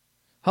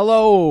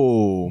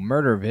Hello,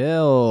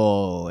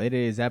 Murderville. It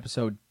is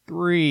episode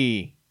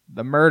 3,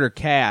 the Murder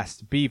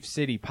Cast, Beef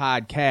City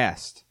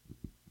podcast.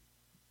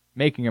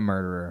 Making a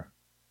murderer.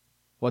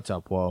 What's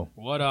up, Whoa?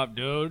 What up,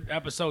 dude?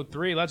 Episode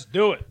 3, let's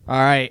do it. All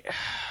right.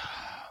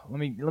 Let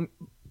me how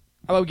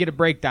about we get a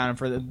breakdown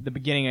for the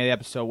beginning of the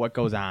episode, what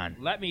goes on.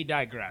 Let me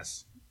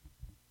digress.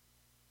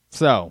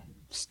 So,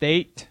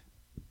 State.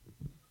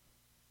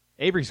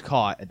 Avery's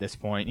caught at this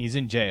point. He's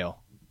in jail.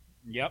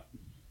 Yep.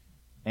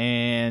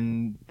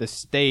 And the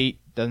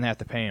state doesn't have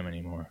to pay him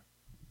anymore.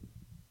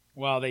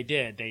 Well, they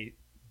did. They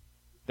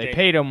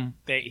paid him.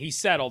 He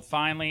settled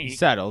finally. He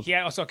settled.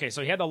 Yeah. Okay.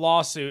 So he had the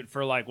lawsuit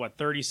for like what,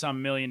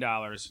 $30-some million.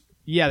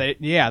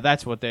 Yeah.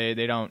 That's what they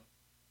don't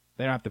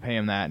have to pay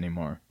him that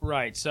anymore.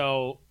 Right.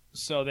 So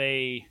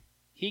he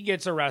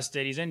gets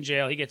arrested. He's in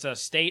jail. He gets a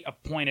state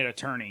appointed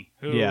attorney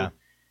who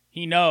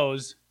he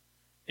knows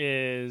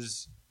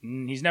he's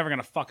never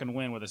gonna fucking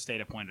win with a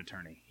state appointed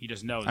attorney. He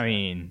just knows. I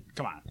mean,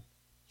 come on.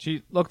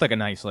 She looked like a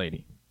nice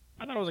lady.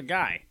 I thought it was a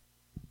guy.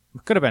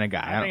 Could have been a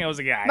guy. I think it was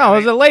a guy. No, it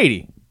was a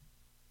lady.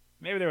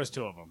 Maybe there was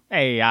two of them.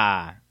 Hey,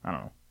 I don't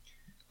know.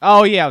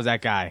 Oh, yeah, it was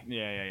that guy.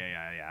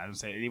 Yeah. I don't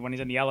say when he's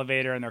in the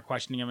elevator and they're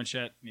questioning him and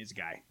shit. He's a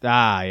guy.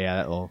 Ah, yeah,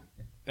 that little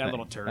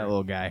turd. That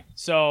little guy.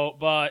 So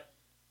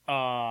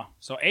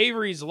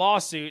Avery's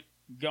lawsuit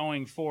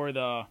going for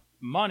the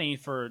money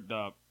for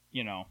the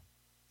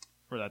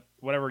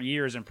whatever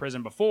years in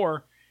prison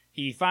before,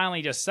 he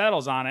finally just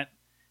settles on it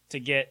to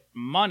get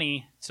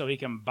money so he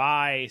can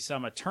buy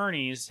some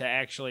attorneys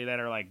that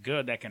are like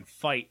good, that can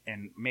fight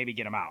and maybe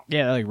get him out.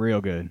 Yeah, they're like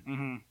real good.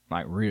 Mm-hmm.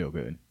 Like real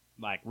good.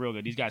 Like real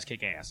good. These guys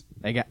kick ass.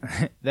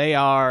 They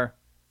are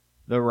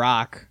the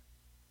Rock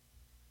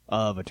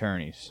of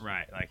attorneys.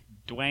 Right. Like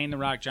Dwayne The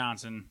Rock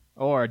Johnson.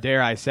 Or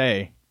dare I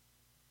say,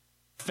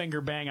 finger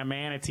bang a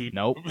manatee.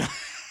 Nope.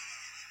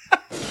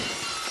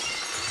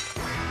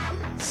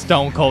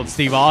 Stone Cold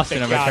Steve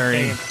Austin of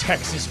attorneys.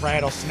 Texas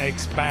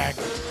rattlesnakes back.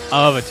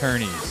 Of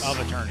attorneys.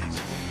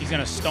 He's going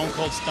to Stone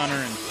Cold Stunner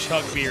and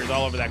chug beers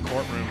all over that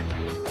courtroom.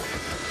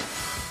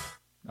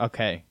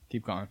 Okay,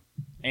 keep going.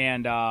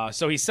 And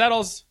so he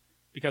settles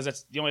because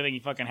that's the only thing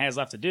he fucking has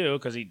left to do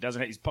because he's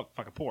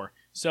fucking poor.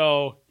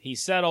 So he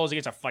settles. He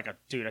gets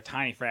a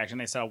tiny fraction.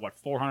 They settle, what,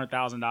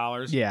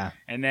 $400,000? Yeah.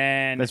 And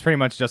then... That's pretty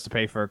much just to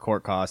pay for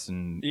court costs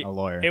and a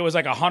lawyer. It was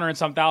like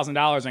 $100-some thousand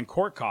in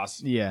court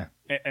costs. Yeah.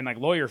 And like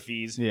lawyer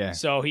fees. Yeah.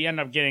 So he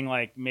ended up getting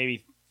like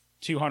maybe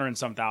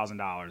 $200-some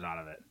thousand out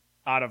of it.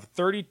 Out of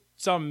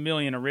 30-some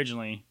million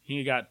originally,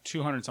 he got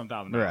 $200-some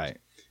thousand. Right.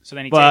 So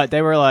then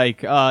they were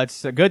like,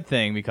 it's a good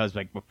thing because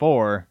like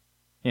before,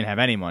 he didn't have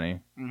any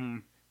money. Mm-hmm.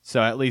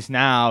 So at least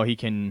now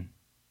he's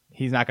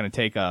not going to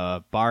take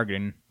a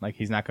bargain. Like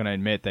he's not going to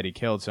admit that he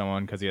killed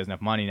someone because he has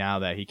enough money now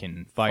that he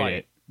can fight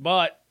it.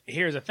 But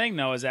here's the thing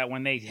though, is that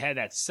when they had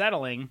that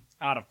settling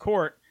out of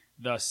court,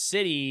 the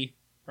city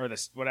or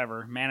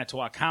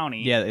Manitowoc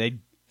County,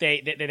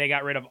 they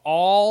got rid of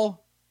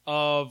all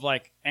of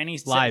like any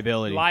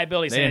liability.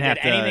 They didn't have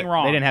anything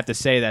wrong. They didn't have to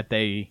say that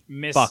they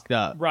fucked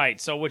up. Right.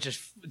 So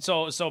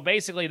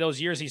basically those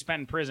years he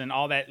spent in prison,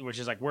 all that, which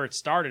is like where it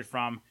started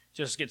from,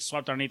 just gets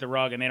swept underneath the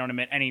rug and they don't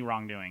admit any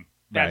wrongdoing.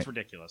 That's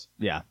ridiculous.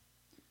 Yeah.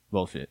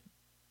 Bullshit.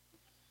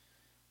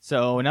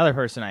 So another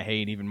person I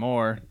hate even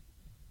more,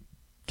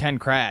 Ken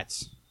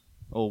Kratz.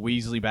 Old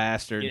Weasley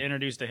bastard. You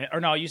introduced to him. Or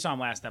no, you saw him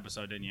last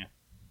episode, didn't you?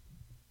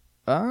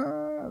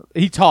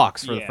 He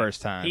talks for the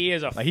first time. He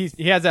is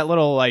he has that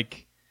little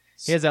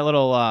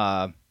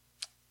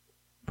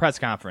press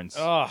conference.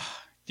 Oh,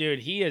 dude,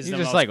 he's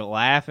just most like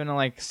laughing and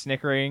like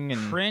snickering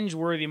and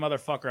cringe-worthy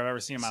motherfucker I've ever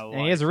seen in my life.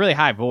 And he has a really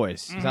high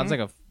voice. He sounds like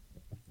a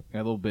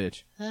little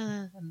bitch.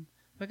 Well,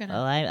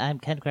 I'm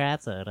Ken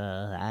Kratz.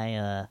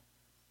 I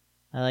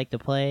like to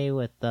play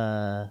with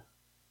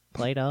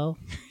Play-Doh.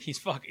 He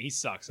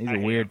sucks. He's a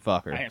weird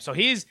fucker. I am. So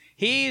he's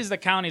the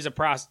county's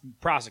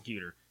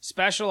prosecutor.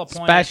 Special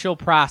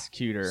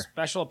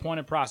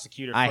appointed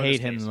prosecutor. I hate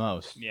him the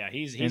most. Yeah,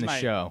 he's in the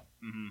show.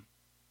 Mm-hmm.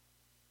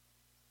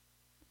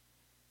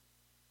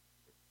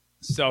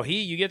 So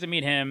you get to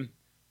meet him.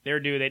 They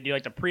do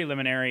like the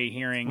preliminary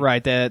hearing.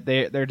 Right.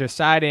 They're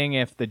deciding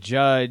if the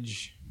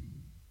judge,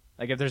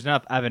 like if there's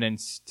enough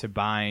evidence to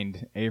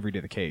bind Avery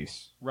to the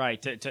case. Right.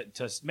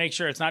 To make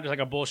sure it's not just like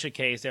a bullshit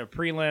case. They have a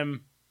prelim.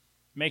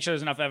 Make sure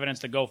there's enough evidence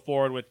to go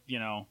forward with,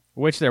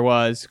 Which there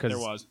was, because there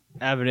was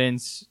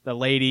evidence. The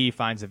lady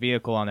finds a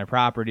vehicle on their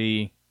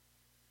property.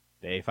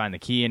 They find the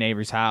key in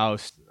Avery's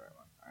house.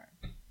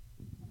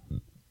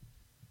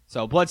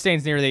 So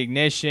bloodstains near the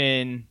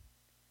ignition.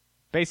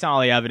 Based on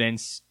all the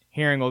evidence,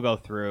 hearing will go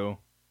through.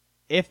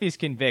 If he's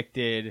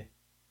convicted,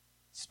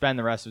 spend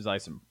the rest of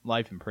his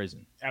life in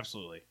prison.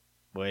 Absolutely.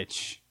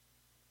 Which,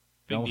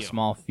 no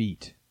small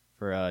feat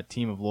for a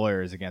team of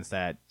lawyers against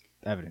that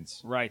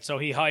evidence. Right. So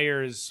he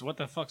hires, what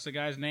the fuck's the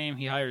guy's name?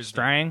 He hires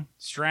Strang.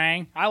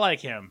 I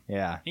like him.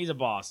 Yeah. He's a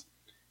boss.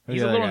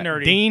 He's a little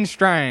nerdy. Dean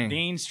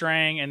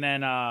Strang. And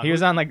then he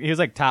was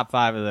like top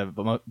 5 of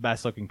the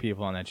best looking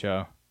people on that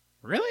show.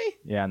 Really?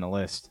 Yeah, on the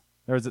list.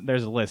 There's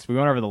a list. We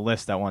went over the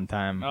list that one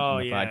time. Oh on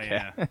the yeah,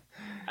 podcast. yeah.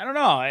 I don't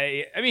know.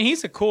 I mean,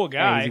 he's a cool Hey,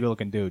 guy. he's a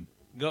good-looking dude.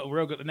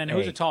 Real good. And then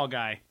who's a tall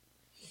guy?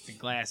 The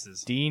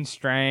glasses. Dean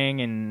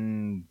Strang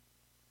and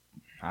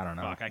I don't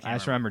know. Fuck, I can't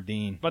just remember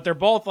Dean. But they're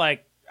both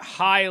like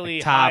highly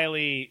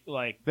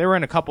They were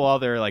in a couple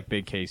other like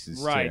big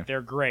cases. right. Too.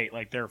 They're great.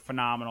 Like they're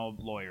phenomenal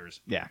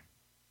lawyers. Yeah.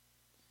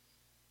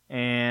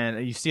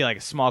 And you see like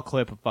a small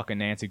clip of fucking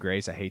Nancy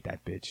Grace. I hate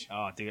that bitch.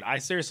 Oh, dude, I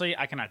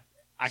cannot.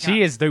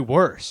 She is the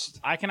worst.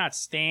 I cannot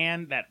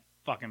stand that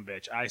fucking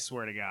bitch. I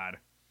swear to God.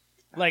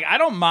 Like, I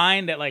don't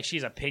mind that, like,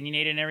 she's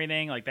opinionated and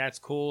everything. Like, that's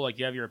cool. Like,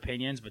 you have your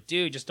opinions. But,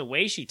 dude, just the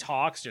way she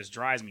talks just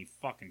drives me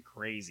fucking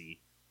crazy.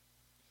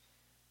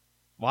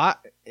 Why?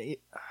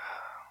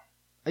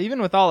 Even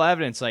with all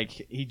evidence, like,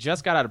 he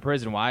just got out of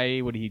prison.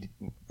 Why would he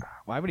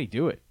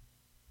do it?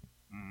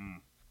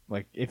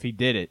 Like, if he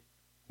did it,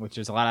 which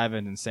there's a lot of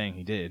evidence saying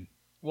he did.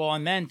 Well,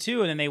 and then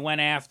they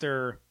went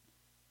after,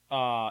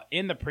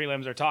 in the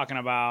prelims, they're talking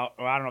about,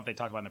 well, I don't know if they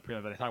talked about in the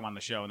prelims, but they talk about on the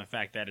show, and the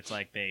fact that it's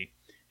like they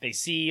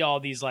see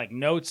all these like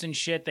notes and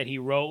shit that he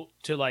wrote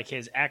to like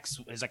his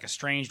like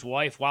estranged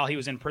wife while he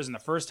was in prison the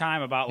first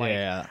time about like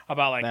that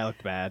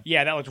looked bad.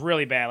 Yeah, that looked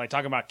really bad. Like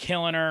talking about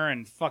killing her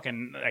and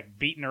fucking like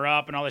beating her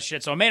up and all this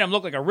shit. So it made him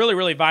look like a really,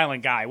 really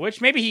violent guy,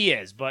 which maybe he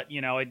is, but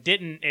you know, it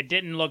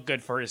didn't look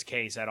good for his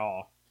case at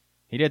all.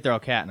 He did throw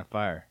a cat in a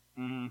fire.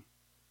 Mm-hmm.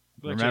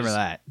 Remember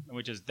that.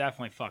 Which is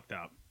definitely fucked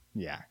up.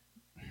 Yeah.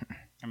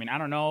 I mean, I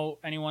don't know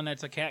anyone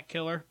that's a cat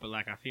killer, but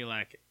like I feel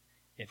like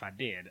if I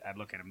did, I'd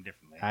look at him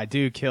differently. I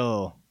do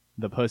kill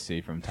the pussy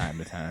from time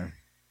to time.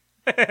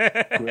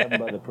 Grab him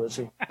by the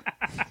pussy.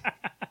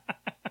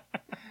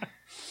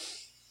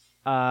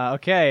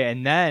 Okay,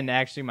 and then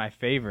actually my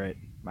favorite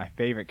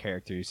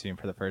character you've seen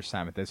for the first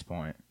time at this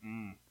point.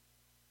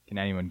 Can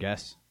anyone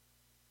guess?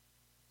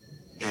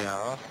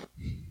 Yeah.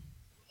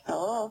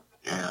 Hello.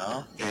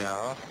 Yeah.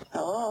 Yeah.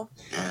 Hello.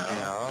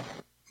 Yeah.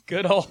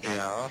 Good old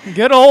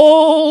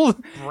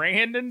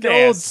Brandon Good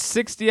old Dass.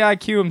 60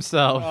 IQ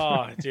himself.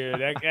 Oh, dude,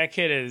 that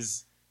kid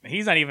is.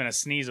 He's not even a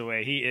sneeze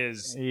away. He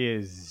is.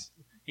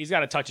 He's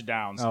got a touch of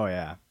downs. Oh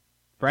yeah,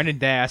 Brendan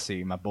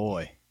Dassey, my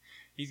boy.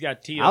 He's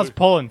got TOD. I was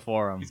pulling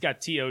for him. He's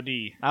got TOD.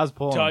 I was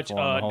pulling touch for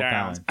him the whole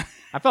downs. time.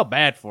 I felt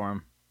bad for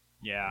him.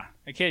 Yeah,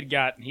 the kid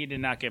he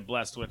did not get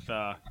blessed with.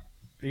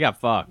 He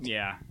got fucked.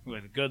 Yeah,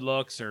 with good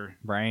looks or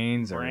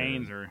brains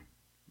or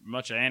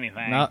much of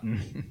anything.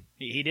 Nothing.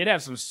 He did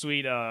have some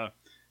sweet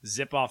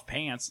zip off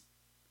pants.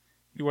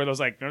 You wear those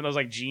like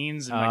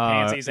jeans and like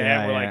pants he used to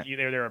have where like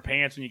either there were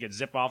pants when you could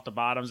zip off the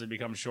bottoms and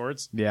become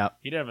shorts. Yeah.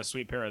 He did have a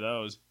sweet pair of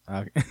those.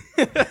 Okay.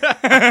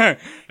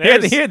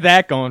 he had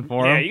that going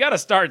for him. Yeah, you got to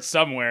start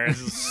somewhere. As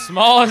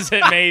small as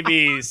it may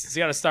be, you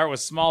got to start with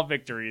small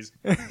victories.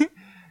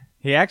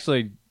 He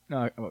actually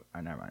never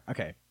mind.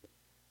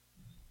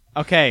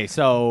 Okay,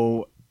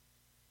 so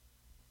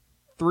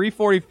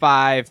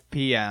 3:45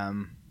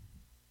 p.m.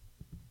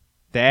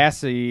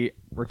 Dassey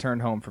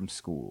returned home from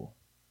school.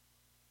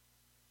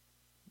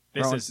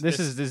 This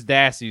is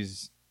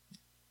Dassey's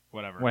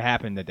whatever. What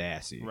happened to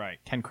Dassey? Right.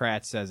 Ken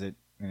Kratz says it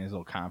in his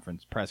little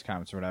press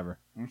conference or whatever.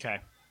 Okay.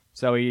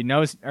 So he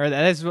knows, or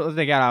that's what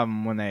they got on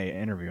him when they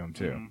interview him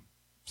too. Mm-hmm.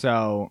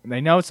 So they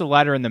know it's a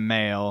letter in the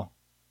mail.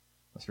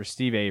 It's for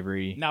Steve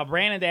Avery. Now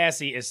Brandon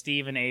Dassey is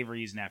Stephen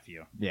Avery's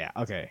nephew. Yeah.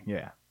 Okay.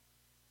 Yeah.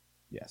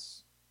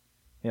 Yes.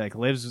 He like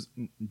lives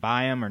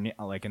by him or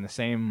like in the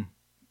same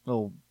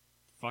little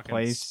fucking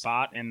place.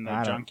 Spot in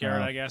the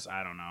junkyard. I guess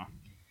I don't know.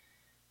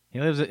 He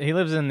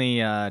lives in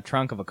the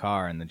trunk of a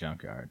car in the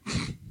junkyard.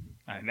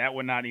 That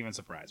would not even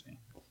surprise me.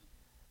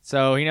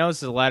 So he knows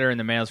the letter in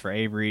the mail's for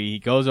Avery. He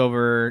goes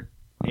over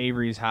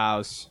Avery's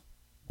house,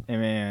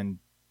 and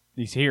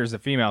he hears the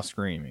female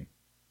screaming.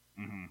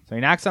 Mm-hmm. So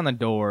he knocks on the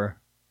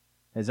door.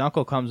 His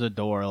uncle comes to the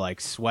door,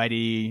 like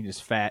sweaty,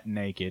 just fat and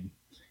naked.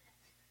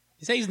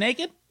 You say he's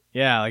naked?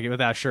 Yeah, like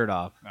without a shirt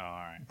off. Oh, all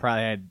right.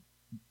 Probably had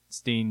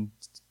stained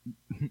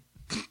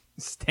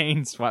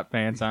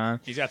sweatpants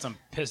on. He's got some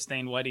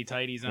piss-stained whitey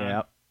tighties on.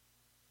 Yep.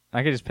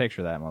 I could just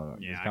picture that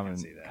motherfucker. Yeah, I can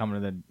see that.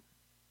 Coming to the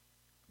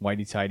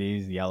whitey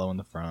tighties, yellow in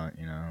the front,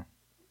 you know.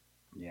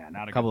 Yeah,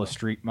 not a couple good of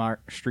streak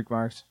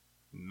marks.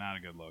 Not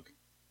a good look.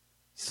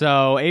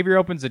 So Avery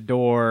opens the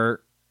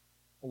door,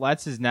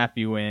 lets his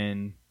nephew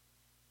in,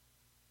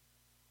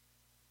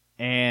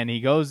 and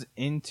he goes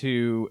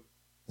into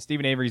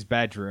Stephen Avery's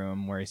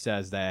bedroom where he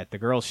says that the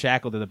girl's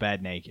shackled to the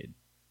bed naked.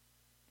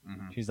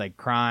 Mm-hmm. She's like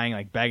crying,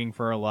 like begging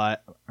for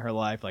her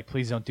life, like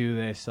please don't do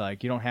this,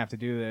 like you don't have to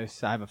do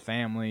this. I have a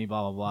family,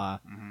 blah blah blah.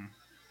 Mm-hmm.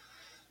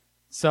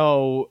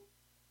 So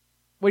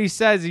what he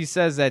says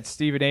that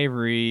Stephen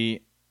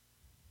Avery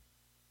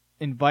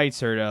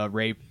invites her to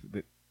rape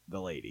the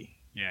lady.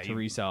 Yeah,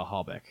 Teresa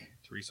Halbach.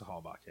 Teresa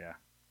Halbach, yeah.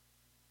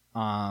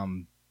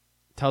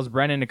 Tells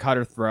Brennan to cut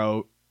her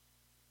throat.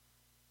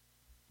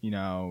 You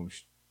know,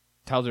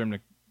 tells him to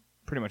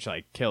pretty much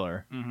like kill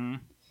her. Mm-hmm.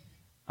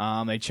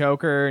 They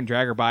choke her and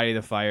drag her body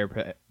to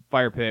the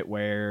fire pit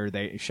where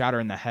they shot her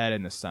in the head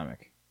and the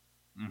stomach.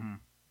 Mm-hmm.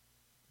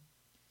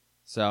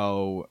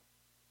 So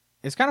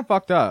it's kind of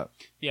fucked up.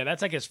 Yeah,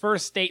 that's like his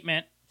first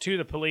statement to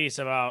the police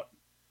about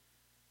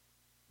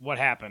what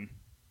happened.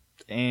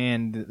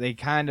 and they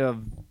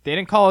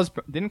didn't call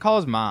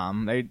his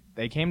mom.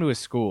 They came to his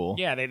school.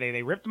 Yeah,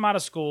 they ripped him out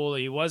of school.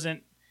 He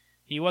wasn't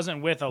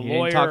with a He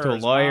lawyer. didn't talk to or a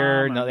his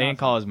lawyer. mom or No, they didn't nothing.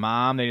 call his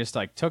mom. They just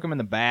like took him in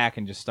the back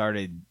and just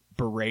started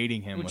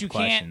berating him with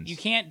questions. You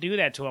can't do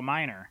that to a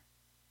minor.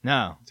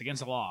 No, It's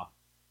against the law.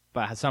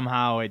 but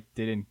somehow it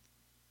didn't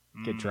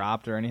get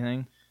dropped or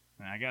anything.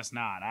 I guess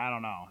not. I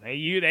don't know. They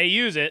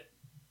use it.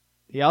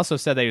 He also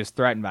said they was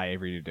threatened by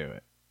Avery to do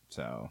it.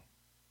 So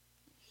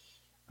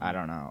I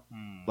don't know,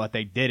 but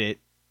they did it,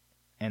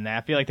 and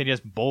I feel like they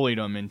just bullied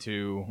him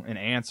into an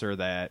answer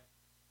that.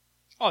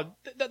 Oh,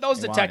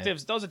 those They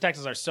detectives! Those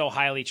detectives are so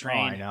highly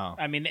trained. I know.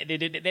 I mean,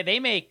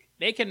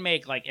 they can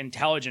make like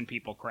intelligent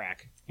people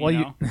crack. Well,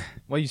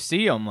 know? you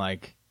see him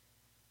like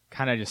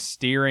kind of just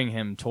steering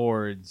him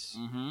towards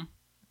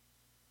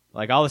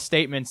like all the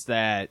statements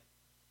that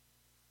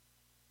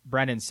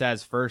Brendan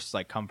says first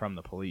like come from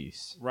the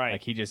police. Right.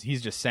 Like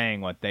he's just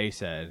saying what they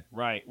said.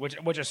 Right,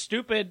 which is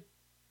stupid.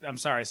 I'm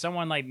sorry,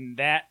 someone like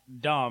that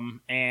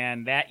dumb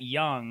and that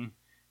young.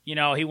 You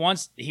know, he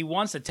wants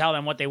to tell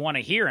them what they want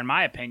to hear. In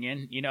my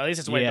opinion, you know, at least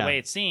it's the way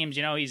it seems.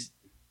 You know, he's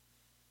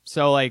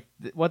so like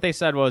what they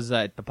said was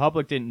that the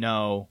public didn't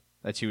know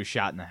that she was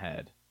shot in the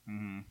head.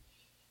 Mm-hmm.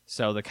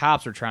 So the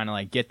cops were trying to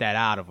like get that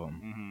out of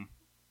him. Mm-hmm.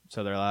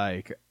 So they're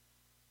like,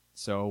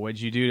 "So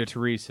what'd you do to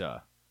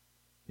Teresa?"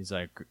 He's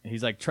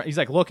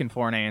like looking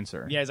for an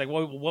answer. Yeah, he's like,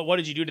 what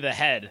did you do to the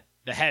head?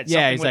 The head. Yeah,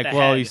 Something he's with like, the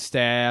well, head. he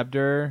stabbed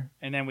her.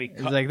 And then we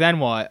He's like, then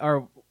what?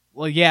 Or,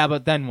 well, yeah,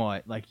 but then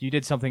what? Like, you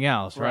did something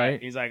else,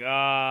 right? He's like,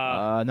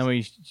 no,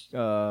 he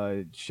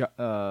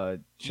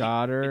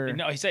shot her.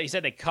 No, he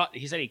said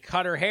he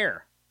cut her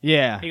hair.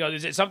 Yeah. He goes,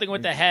 is it something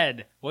with the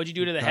head? What'd you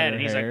do to the Cut head? her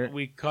And he's hair. like,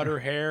 we cut her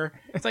hair.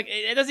 It's like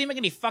it doesn't even make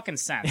any fucking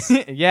sense.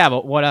 Yeah,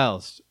 but what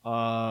else?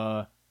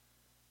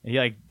 He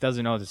like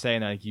doesn't know what to say,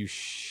 and like, you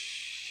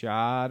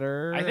shot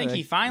her. I think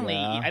he finally.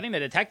 Yeah. I think the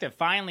detective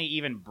finally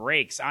even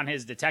breaks on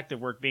his detective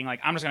work, being like,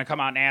 "I'm just going to come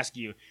out and ask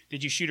you,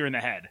 did you shoot her in the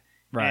head?"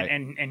 Right.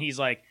 And he's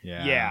like,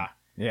 Yeah.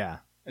 "Yeah."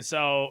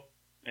 So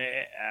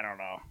I don't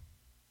know.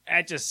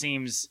 That just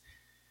seems.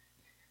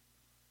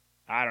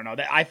 I don't know.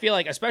 I feel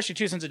like, especially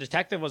too, since the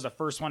detective was the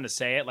first one to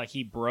say it, like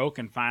he broke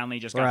and finally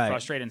just got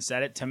frustrated and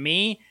said it. To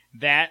me,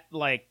 that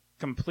like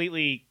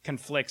completely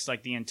conflicts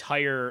like the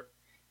entire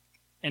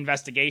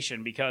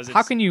investigation, because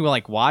How can you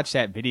like watch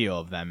that video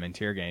of them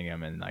interrogating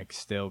him and like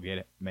still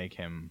make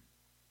him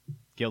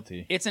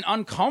guilty? it's an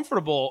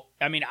uncomfortable.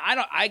 I mean,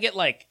 I get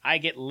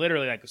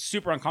literally like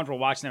super uncomfortable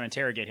watching them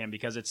interrogate him,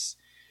 because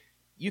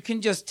you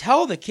can just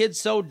tell the kid's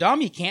so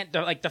dumb he can't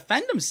like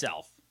defend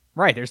himself.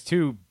 Right. There's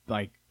two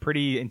like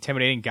pretty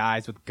intimidating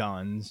guys with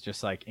guns,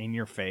 just like in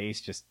your face,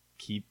 just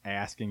keep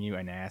asking you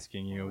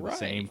the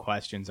same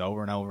questions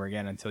over and over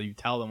again until you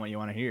tell them what you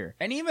want to hear.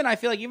 And even I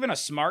feel like even a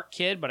smart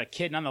kid, but a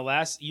kid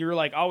nonetheless, you're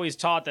like always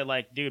taught that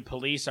like, dude,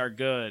 police are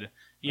good.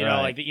 You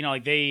know, like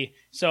they.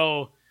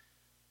 So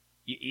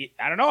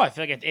I don't know. I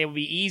feel like it would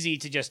be easy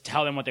to just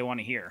tell them what they want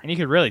to hear. And you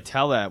could really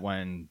tell that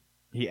when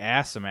he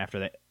asked him after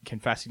that,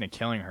 confessing to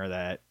killing her,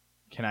 that,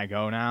 "Can I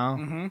go now?"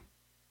 Mm-hmm.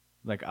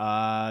 Like,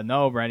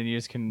 no, Brendan, you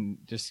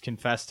just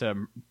confess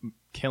to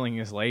killing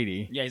this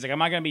lady. Yeah, he's like, I'm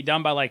not gonna be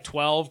done by like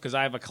 12 because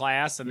I have a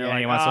class, and they're like,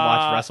 He wants to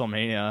watch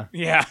WrestleMania.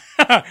 Yeah,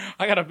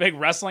 I got a big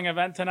wrestling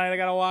event tonight I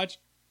gotta watch.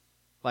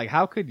 Like,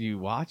 how could you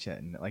watch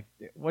it? And, like,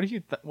 what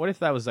if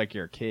that was like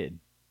your kid?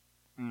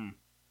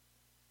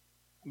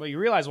 But you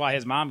realize why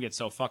his mom gets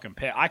so fucking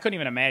pissed. I couldn't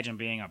even imagine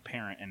being a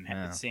parent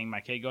and seeing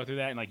my kid go through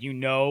that, and like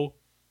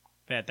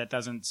that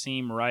doesn't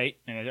seem right.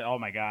 And oh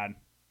my god,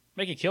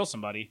 make you kill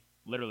somebody,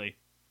 literally.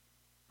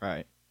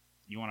 Right.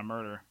 You want to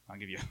murder? I'll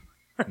give you.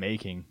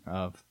 Making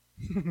of.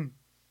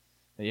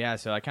 Yeah,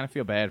 so I kind of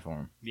feel bad for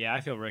him. Yeah,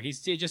 I feel right.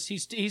 He's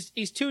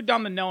too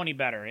dumb to know any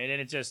better, and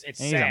it's And sad.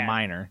 he's a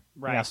minor.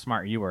 Right. Look how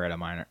smart you were at a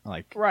minor,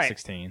 like Right.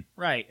 16.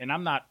 Right, and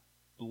I'm not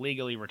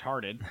legally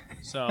retarded,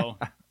 so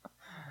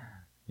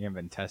You haven't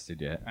been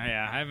tested yet.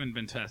 yeah, I haven't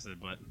been tested,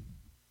 but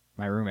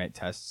My roommate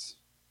tests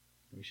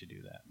we should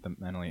do that. the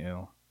mentally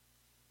ill.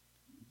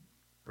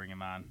 Bring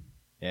him on.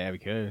 Yeah, we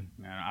could.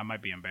 I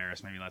might be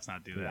embarrassed. Maybe let's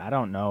not do that. I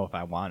don't know if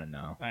I want to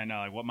know. I know,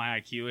 like what my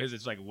IQ is.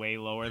 It's like way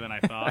lower than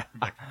I thought.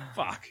 Like,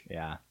 fuck.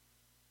 Yeah.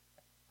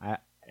 I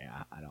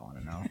don't want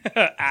to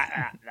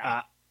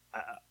know.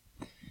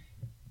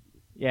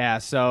 Yeah,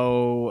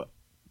 so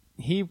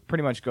he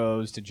pretty much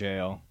goes to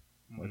jail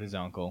with his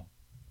uncle,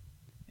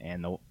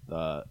 and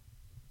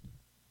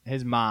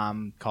his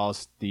mom calls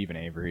Stephen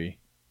Avery,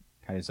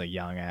 kind of just like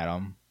yelling at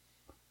him.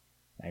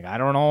 Like, I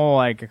don't know,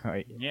 like,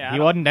 he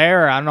wasn't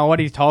there. I don't know what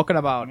he's talking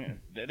about.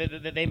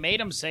 They made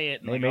him say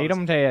it. They made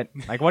him say it.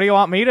 Like, what do you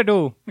want me to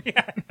do?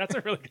 Yeah, that's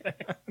a really good.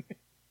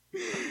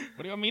 What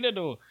do you want me to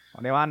do?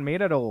 What do you want me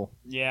to do?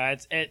 Yeah,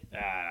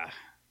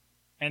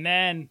 and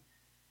then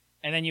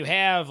you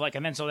have like,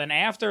 and then so then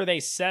after they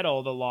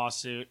settle the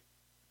lawsuit,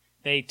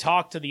 they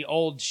talk to the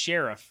old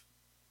sheriff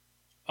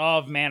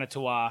of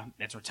Manitowoc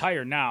that's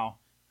retired now,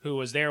 who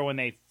was there when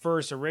they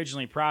first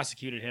originally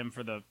prosecuted him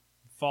for the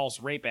false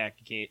rape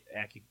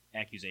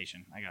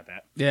accusation. I got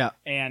that. Yeah.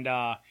 And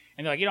they're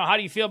like, how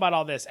do you feel about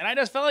all this? And I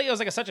just felt like it was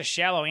like such a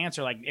shallow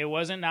answer. Like it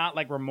wasn't not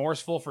like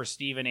remorseful for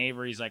Stephen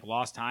Avery's like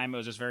lost time. It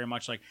was just very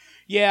much like,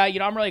 yeah,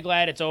 I'm really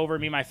glad it's over.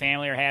 Me and my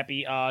family are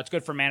happy. It's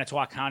good for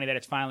Manitowoc County that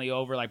it's finally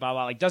over. Like blah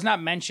blah. Like does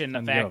not mention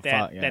the fact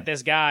that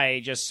this guy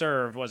just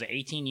served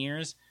 18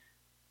 years,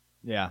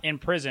 in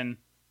prison.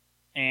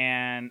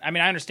 And I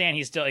mean I understand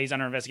he's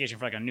under investigation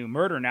for like a new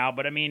murder now,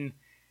 but I mean.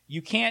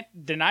 You can't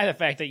deny the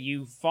fact that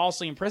you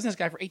falsely imprisoned this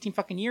guy for 18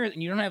 fucking years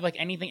and you don't have like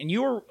anything, and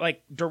you were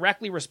like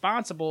directly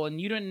responsible and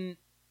you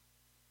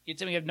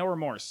have no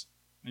remorse.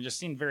 It just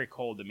seemed very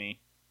cold to me.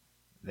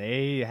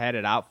 They had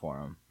it out for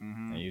him.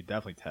 Mm-hmm. And you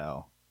definitely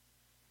tell.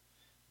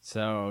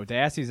 So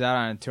Dassey's out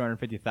on a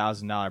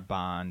 $250,000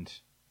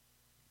 bond.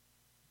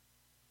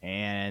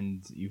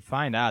 And you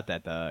find out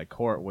that the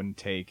court wouldn't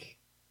take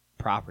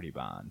property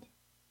bond.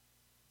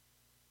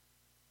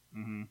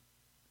 Mm-hmm.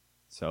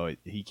 So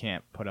he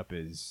can't put up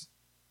his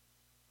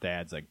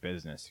dad's like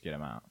business to get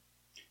him out.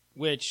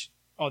 Which,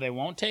 they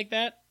won't take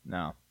that?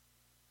 No.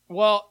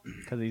 Well,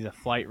 because he's a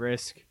flight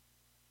risk.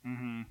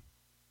 Mm-hmm.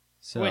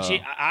 So which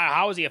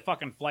how is he a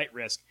fucking flight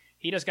risk?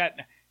 He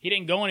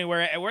didn't go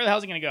anywhere. Where the hell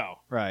is he gonna go?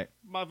 Right.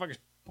 Motherfucker's,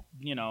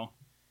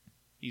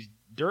 he's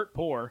dirt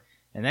poor.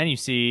 And then you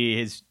see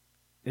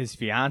his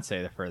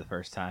fiance for the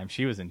first time.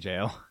 She was in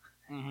jail.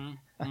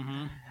 Mm-hmm.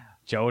 Mm-hmm.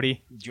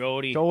 Jody,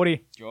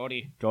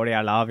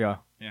 I love you.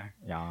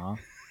 Yeah.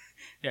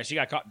 Yeah, she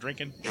got caught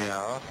drinking.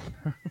 Yeah.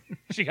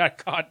 She got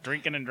caught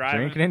drinking and driving.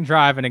 Drinking and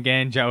driving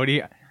again,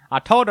 Jody. I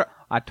told her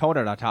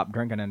to stop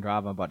drinking and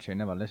driving, but she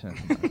never listened.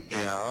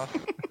 Yeah.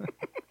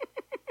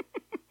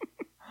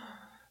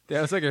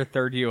 That was like her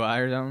third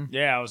DUI or something.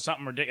 Yeah, it was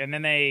something ridiculous. And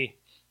then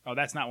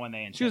that's not when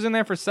they... She was in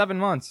there for 7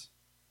 months.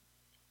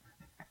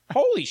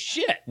 Holy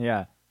shit.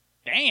 Yeah.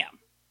 Damn.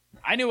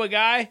 I knew a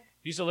guy who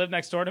used to live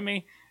next door to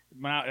me.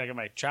 At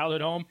my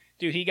childhood home,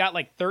 dude, he got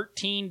like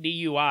 13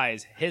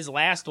 DUIs. His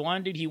last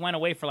one, dude, he went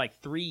away for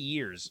like 3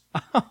 years.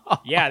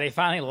 Yeah, they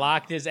finally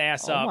locked his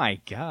ass up. Oh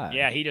my god.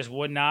 Yeah, he just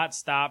would not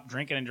stop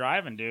drinking and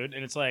driving, dude.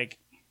 And it's like,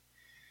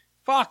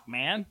 fuck,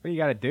 man. What do you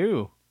got to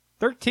do?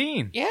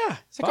 13. Yeah,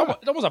 it's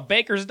almost a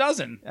baker's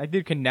dozen. That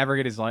dude can never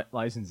get his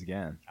license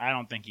again. I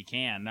don't think he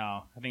can.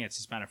 No, I think it's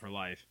suspended for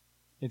life.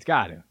 It's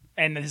got to.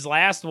 And his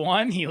last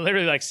one, he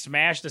literally like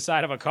smashed the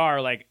side of a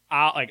car like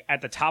out like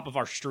at the top of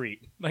our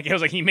street. Like it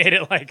was like he made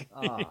it like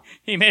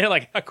he made it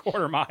like a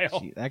quarter mile.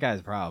 Gee, that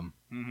guy's a problem.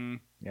 Mm-hmm.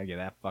 You gotta get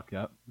that fucked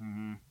up.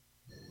 Mm-hmm.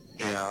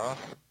 Yeah.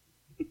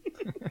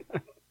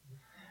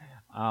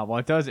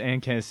 What does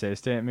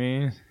inconsistent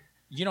mean?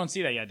 You don't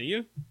see that yet, do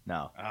you?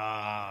 No. All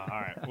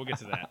right, we'll get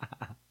to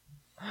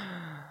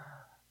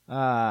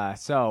that.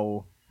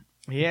 So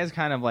he has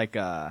kind of like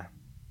a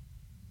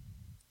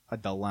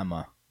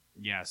dilemma.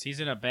 Yes, he's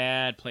in a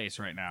bad place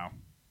right now.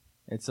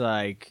 It's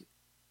like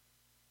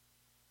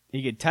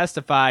he could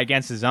testify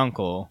against his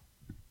uncle,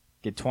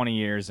 get 20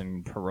 years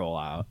and parole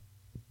out,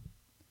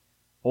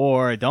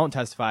 or don't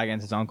testify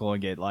against his uncle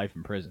and get life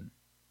in prison.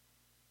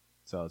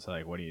 So it's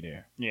like, what do you do?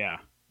 Yeah.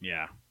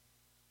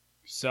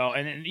 So,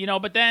 and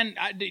but then,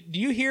 do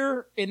you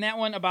hear in that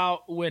one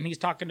about when he's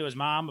talking to his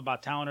mom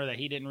about telling her that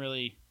he didn't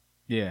really...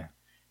 Yeah.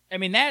 I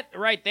mean, that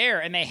right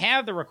there, and they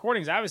have the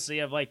recordings, obviously,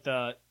 of like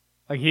the...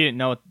 Like he didn't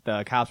know what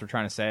the cops were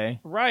trying to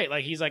say? Right.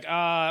 Like he's like,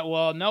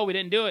 well, no, we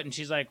didn't do it. And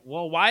she's like,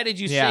 well, why did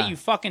you say you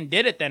fucking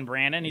did it then,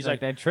 Brandon? He's like,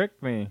 they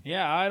tricked me.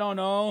 Yeah, I don't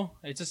know.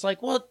 It's just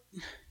like, well,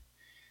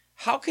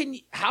 and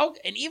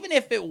even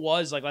if it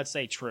was, like, let's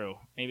say true,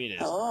 maybe it is.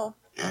 Hello?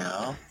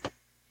 Yeah.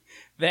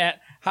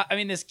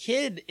 This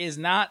kid is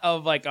not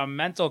of, like, a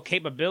mental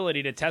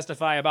capability to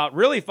testify about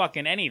really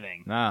fucking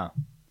anything. No.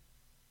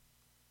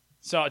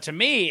 So, to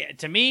me,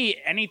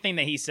 anything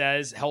that he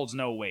says holds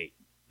no weight.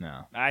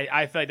 No.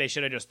 I feel like they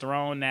should have just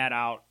thrown that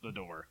out the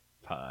door.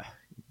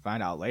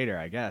 Find out later,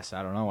 I guess.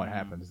 I don't know what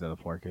happens to the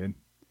poor kid.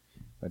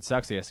 But it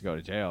sucks he has to go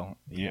to jail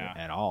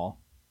at all.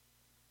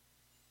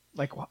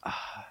 Like,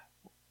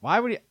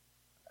 why would he...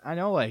 I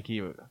know, like,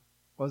 he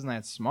wasn't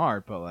that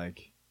smart, but,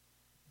 like...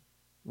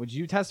 Would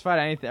you testify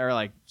to anything, or,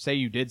 like, say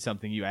you did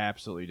something you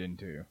absolutely didn't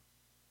do?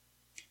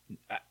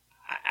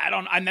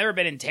 I've never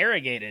been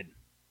interrogated.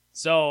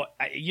 So,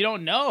 you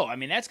don't know. I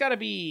mean, that's got to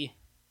be...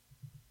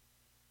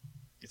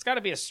 It's got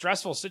to be a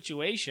stressful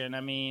situation. I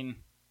mean,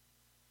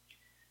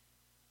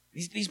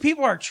 these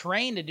people are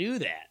trained to do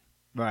that.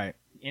 Right.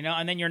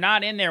 And then you're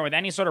not in there with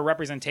any sort of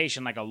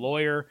representation like a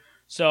lawyer.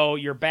 So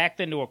you're backed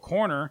into a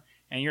corner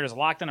and you're just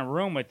locked in a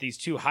room with these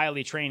two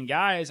highly trained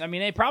guys. I mean,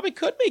 they probably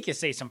could make you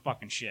say some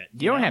fucking shit.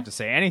 You don't have to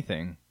say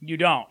anything. You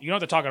don't. You don't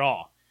have to talk at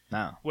all.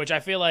 No. Which I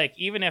feel like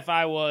even if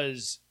I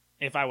was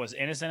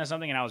innocent of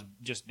something and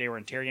they were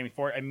interrogating me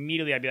for it,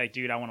 immediately I'd be like,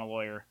 dude, I want a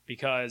lawyer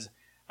because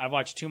I've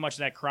watched too much of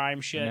that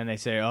crime shit. And then they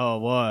say, oh,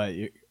 what?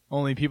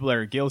 Only people that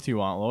are guilty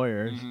want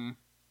lawyers. Mm-hmm.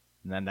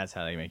 And then that's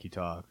how they make you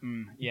talk.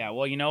 Yeah,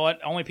 well, you know what?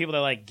 Only people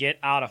that, like, get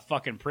out of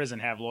fucking prison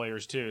have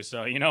lawyers, too.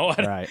 So, you know what?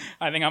 Right.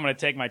 I think I'm going to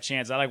take my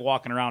chance. I like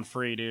walking around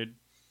free, dude.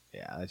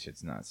 Yeah, that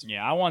shit's nuts.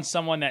 Yeah, I want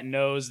someone that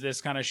knows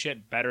this kind of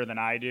shit better than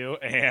I do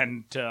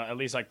and to at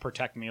least, like,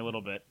 protect me a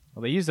little bit.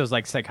 Well, they use those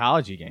like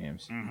psychology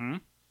games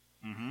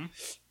Mm-hmm.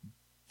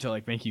 to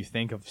like make you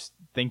think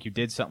you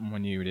did something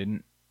when you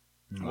didn't.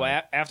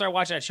 Well, after I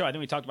watched that show, I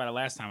think we talked about it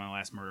last time on the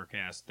last Murder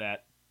Cast,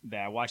 that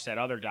I watched that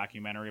other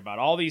documentary about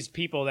all these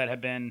people that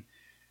have been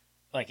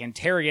like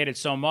interrogated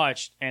so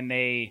much and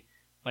they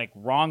like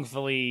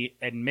wrongfully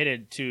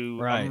admitted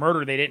to a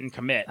murder they didn't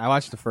commit. I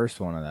watched the first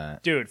one of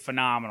that. Dude,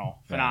 phenomenal.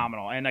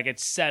 And like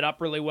it's set up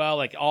really well.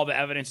 Like all the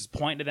evidence is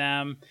pointing to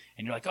them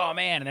and you're like, oh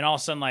man. And then all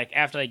of a sudden, like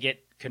after they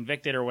get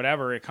convicted or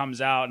whatever, it comes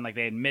out and like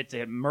they admit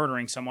to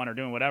murdering someone or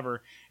doing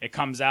whatever. It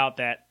comes out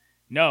that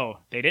no,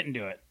 they didn't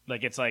do it.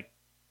 Like it's like,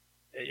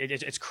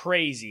 it's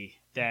crazy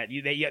that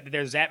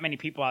there's that many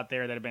people out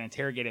there that have been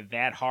interrogated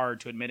that hard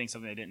to admitting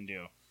something they didn't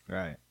do.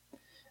 Right.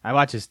 I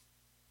watched this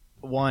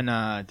one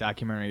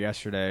documentary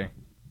yesterday.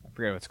 I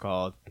forget what it's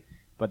called.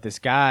 But this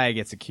guy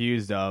gets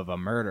accused of a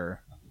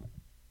murder.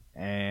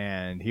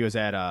 And he was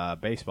at a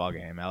baseball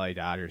game, LA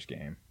Dodgers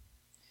game.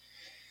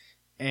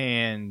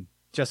 And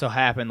just so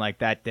happened, like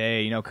that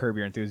day, Curb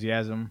Your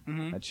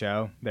Enthusiasm, that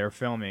show? They were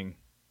filming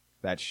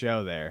that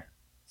show there.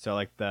 So,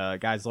 like, the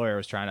guy's lawyer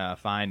was trying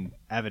to find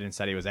evidence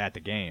that he was at the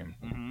game.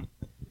 Mm-hmm.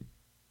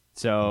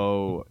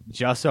 So,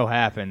 just so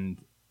happened,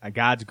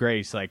 God's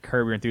grace, like,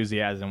 Curb Your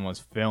Enthusiasm was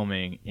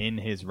filming in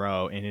his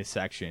row, in his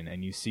section,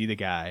 and you see the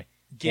guy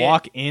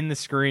walk in the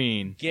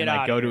screen and,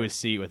 like, go to his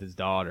seat with his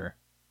daughter.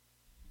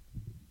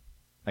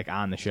 Like,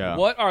 on the show.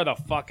 What are the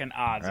fucking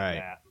odds of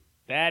that?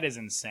 That is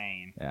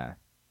insane. Yeah.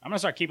 I'm going to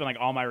start keeping, like,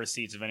 all my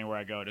receipts of anywhere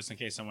I go, just in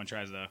case someone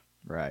tries to...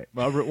 Right.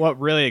 Well, what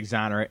really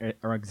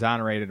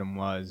exonerated him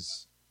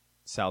was...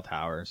 cell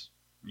towers.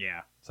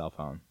 Yeah. Cell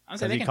phone.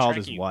 Because he called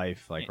his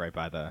wife, like, right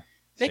by the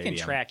They stadium.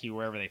 can track you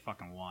wherever they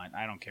fucking want.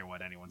 I don't care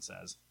what anyone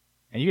says.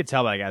 And you could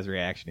tell by the guy's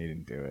reaction he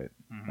didn't do it.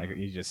 Mm-hmm. Like,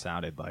 he just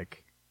sounded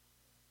like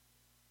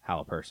how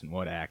a person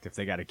would act if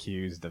they got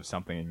accused of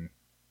something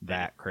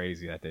that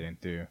crazy that they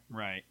didn't do.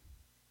 Right.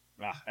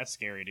 That's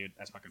scary, dude.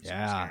 That's fucking super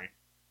Yeah. scary.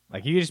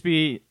 Like, you could just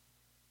be...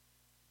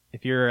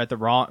 If you're at the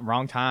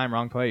wrong time,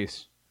 wrong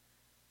place.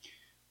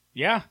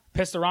 Yeah.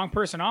 Piss the wrong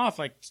person off,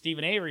 like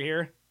Stephen Avery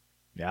here.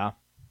 Yeah.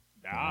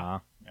 Yeah.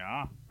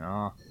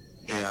 Yeah.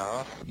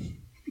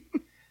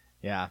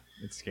 Yeah,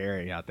 it's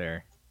scary out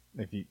there.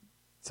 If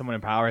someone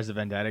in power has a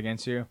vendetta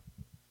against you,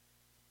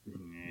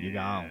 you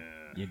gone.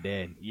 You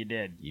dead. You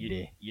did. You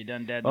did. You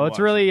done dead. Well, it's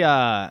really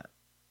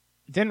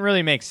didn't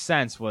really make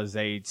sense. Was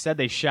they said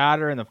they shot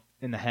her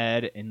in the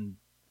head and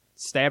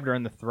stabbed her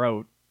in the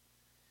throat,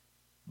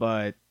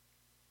 but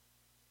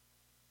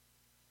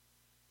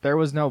there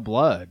was no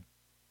blood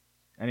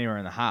anywhere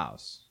in the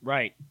house.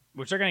 Right.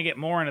 Which they're going to get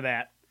more into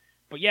that.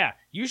 But yeah,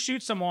 you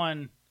shoot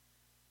someone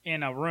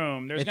in a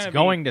room, there's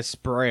going to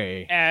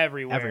spray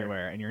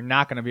everywhere. And you're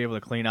not going to be able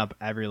to clean up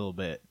every little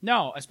bit.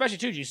 No, especially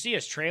too, did you see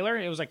his trailer?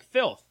 It was like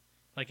filth.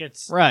 Like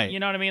it's right. You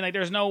know what I mean? Like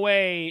there's no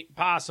way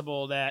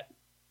possible that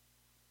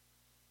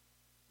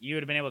you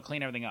would have been able to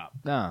clean everything up.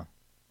 No.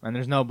 And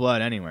there's no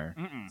blood anywhere.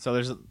 Mm-mm. So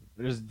there's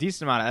a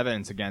decent amount of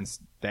evidence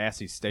against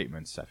Dassey's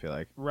statements, I feel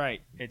like.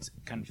 Right. It's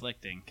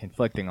conflicting.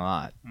 Conflicting a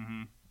lot.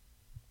 Mm-hmm.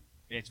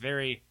 It's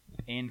very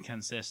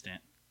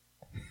inconsistent.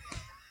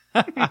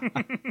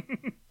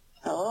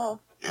 Hello?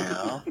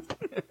 Yeah.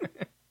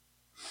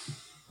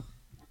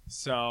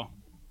 So.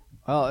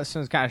 Well, this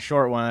one's kind of a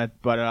short one,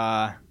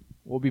 but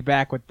we'll be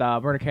back with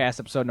Murdercast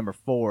episode number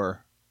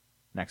 4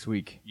 next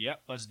week.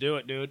 Yep, let's do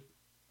it, dude.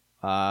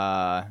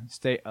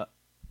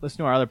 Listen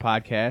to our other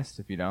podcast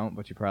if you don't,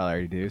 but you probably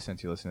already do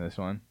since you listen to this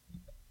one.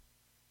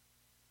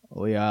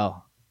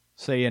 I'll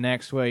see you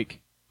next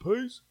week.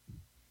 Peace.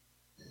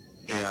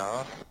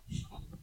 Yeah.